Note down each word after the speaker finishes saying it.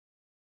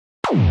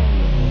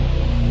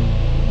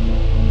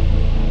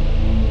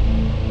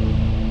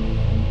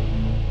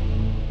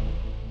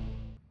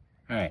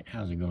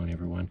How's it going,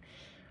 everyone?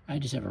 I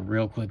just have a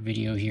real quick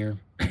video here.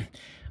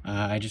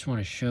 I just want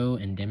to show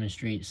and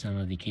demonstrate some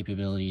of the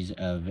capabilities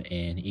of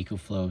an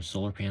EcoFlow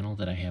solar panel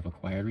that I have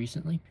acquired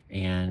recently.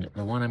 And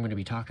the one I'm going to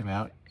be talking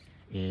about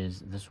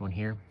is this one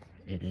here.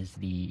 It is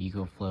the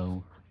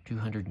EcoFlow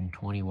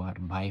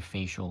 220W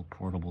bifacial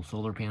portable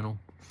solar panel.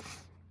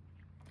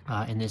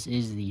 And this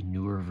is the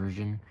newer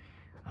version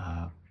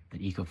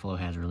that EcoFlow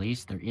has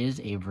released. There is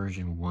a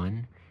version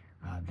 1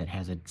 that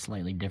has a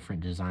slightly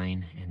different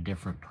design and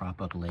different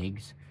prop-up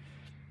legs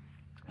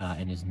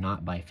and is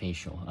not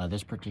bifacial.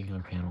 This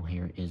particular panel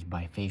here is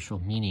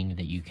bifacial, meaning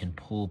that you can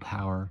pull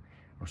power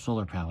or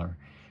solar power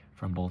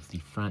from both the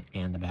front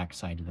and the back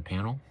side of the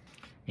panel.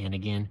 And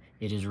again,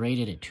 it is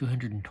rated at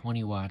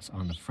 220 watts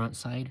on the front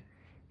side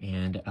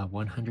and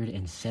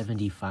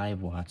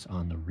 175 watts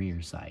on the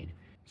rear side.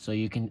 So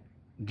you can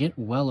get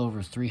well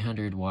over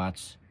 300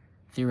 watts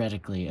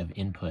theoretically of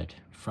input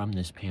from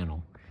this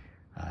panel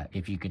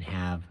if you can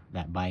have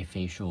that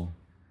bifacial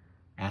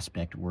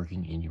aspect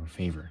working in your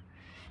favor.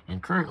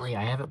 And currently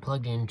I have it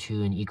plugged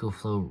into an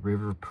EcoFlow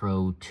River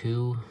Pro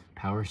 2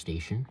 power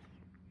station,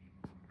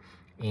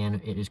 and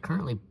it is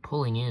currently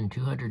pulling in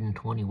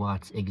 220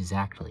 watts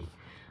exactly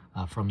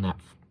from that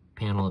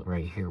panel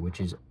right here, which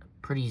is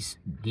pretty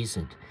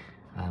decent.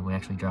 We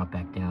actually drop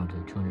back down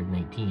to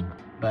 219.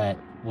 But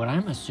what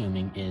I'm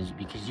assuming is,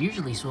 because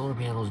usually solar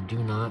panels do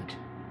not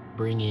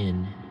bring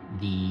in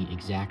the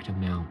exact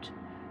amount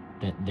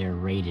that they're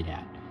rated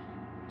at.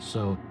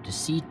 So to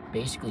see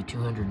basically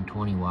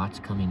 220 watts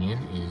coming in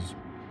is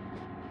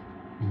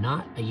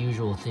not a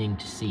usual thing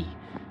to see.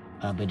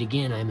 But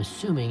again, I'm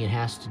assuming it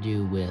has to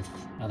do with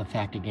the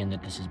fact, again,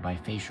 that this is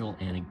bifacial,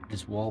 and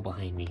this wall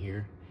behind me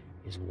here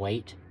is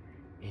white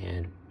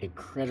and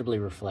incredibly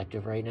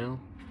reflective right now.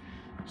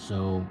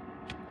 So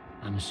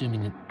I'm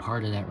assuming that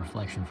part of that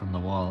reflection from the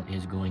wall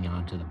is going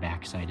onto the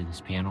back side of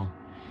this panel,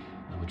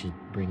 which is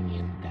bringing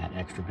in that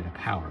extra bit of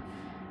power.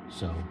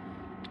 So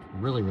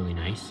really, really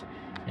nice.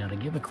 Now to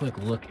give a quick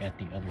look at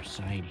the other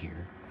side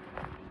here.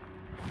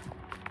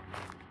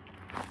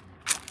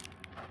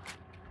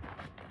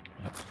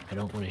 I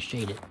don't want to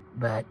shade it,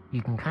 but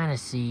you can kind of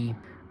see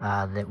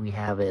that we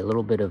have a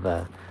little bit of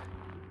a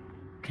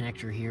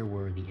connector here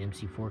where the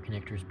MC4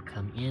 connectors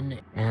come in,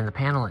 and the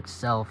panel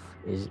itself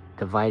is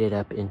divided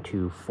up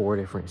into 4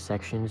 different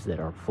sections that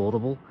are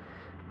foldable.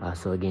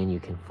 So again, you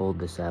can fold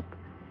this up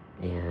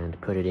and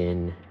put it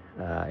in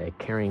a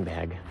carrying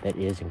bag that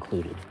is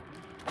included.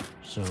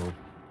 So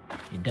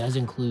it does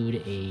include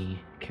a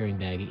carrying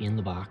bag in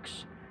the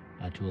box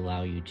to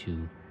allow you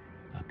to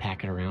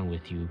pack it around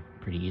with you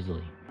pretty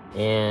easily.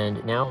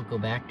 And now we'll go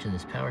back to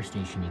this power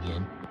station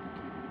again.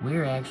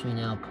 We're actually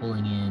now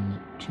pulling in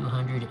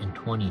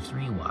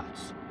 223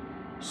 watts.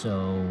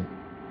 So,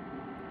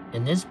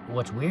 and this,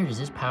 what's weird is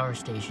this power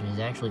station is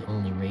actually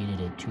only rated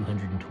at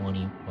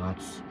 220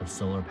 watts of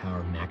solar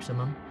power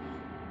maximum.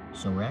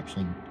 So we're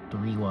actually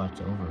 3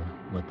 watts over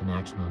what the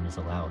maximum is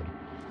allowed.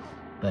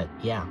 But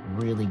yeah,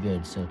 really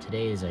good. So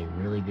today is a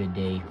really good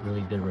day, really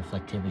good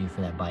reflectivity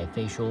for that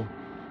bifacial.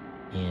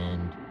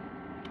 And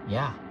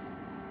yeah,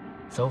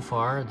 so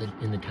far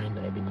in the time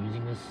that I've been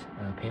using this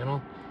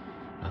panel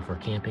for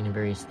camping and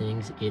various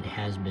things, it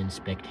has been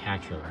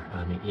spectacular.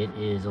 It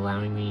is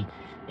allowing me,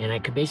 and I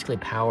could basically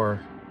power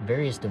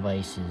various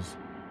devices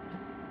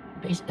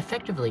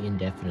effectively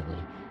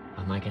indefinitely.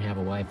 I can have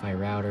a Wi-Fi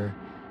router,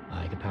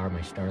 I could power my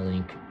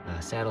Starlink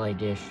satellite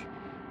dish,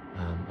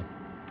 a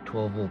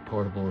 12-volt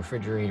portable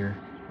refrigerator.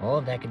 All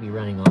of that could be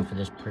running off of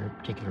this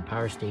particular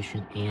power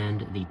station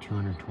and the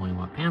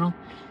 220-watt panel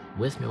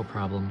with no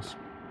problems,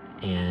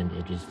 and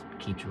it just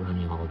keeps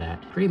running all of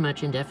that pretty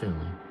much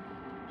indefinitely,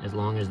 as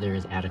long as there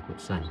is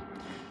adequate sun.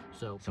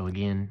 So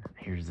again,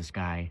 here's the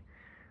sky.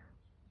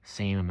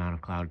 Same amount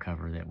of cloud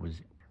cover that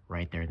was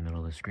right there in the middle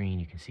of the screen.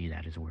 You can see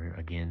that is where,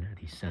 again,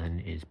 the sun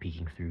is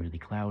peeking through the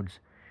clouds.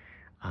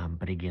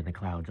 But again, the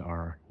clouds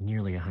are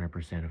nearly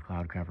 100% of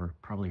cloud cover,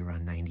 probably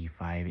around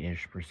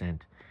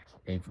 95-ish%.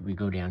 If we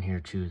go down here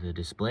to the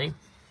display,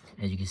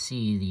 as you can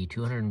see, the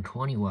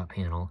 220-watt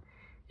panel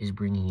is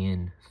bringing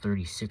in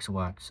 36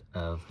 watts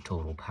of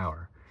total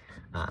power.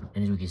 And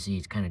as we can see,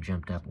 it's kind of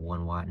jumped up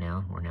 1 watt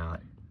now. We're now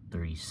at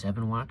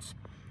 37 watts.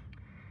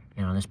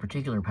 And on this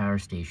particular power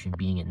station,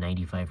 being at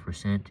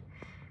 95%,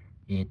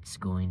 it's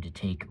going to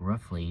take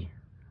roughly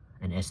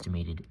an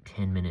estimated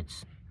 10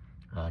 minutes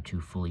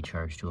to fully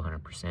charge to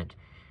 100%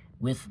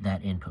 with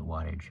that input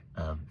wattage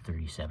of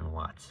 37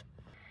 watts.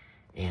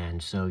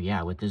 And so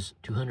yeah, with this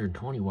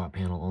 220-watt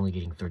panel only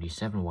getting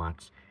 37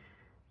 watts,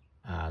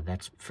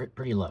 that's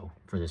pretty low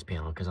for this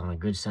panel, because on a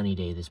good sunny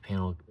day, this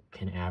panel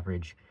can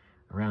average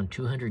around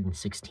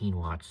 216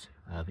 watts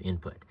of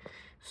input.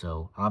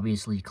 So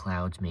obviously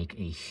clouds make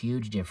a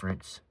huge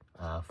difference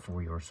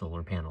for your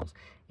solar panels,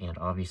 and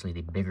obviously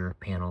the bigger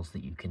panels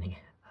that you can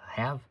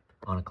have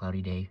on a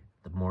cloudy day,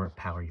 the more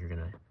power you're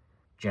gonna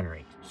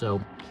generate.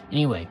 So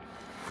anyway,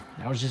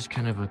 that was just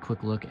kind of a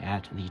quick look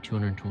at the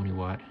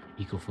 220-watt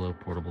EcoFlow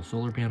portable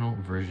solar panel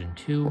version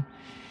 2.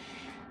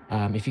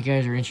 If you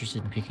guys are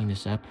interested in picking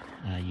this up,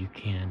 you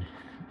can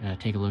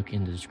take a look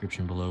in the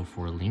description below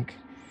for a link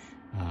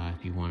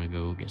if you want to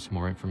go get some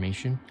more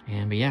information.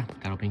 But yeah,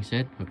 that all being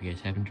said, hope you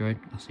guys have enjoyed.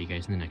 I'll see you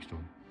guys in the next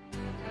one.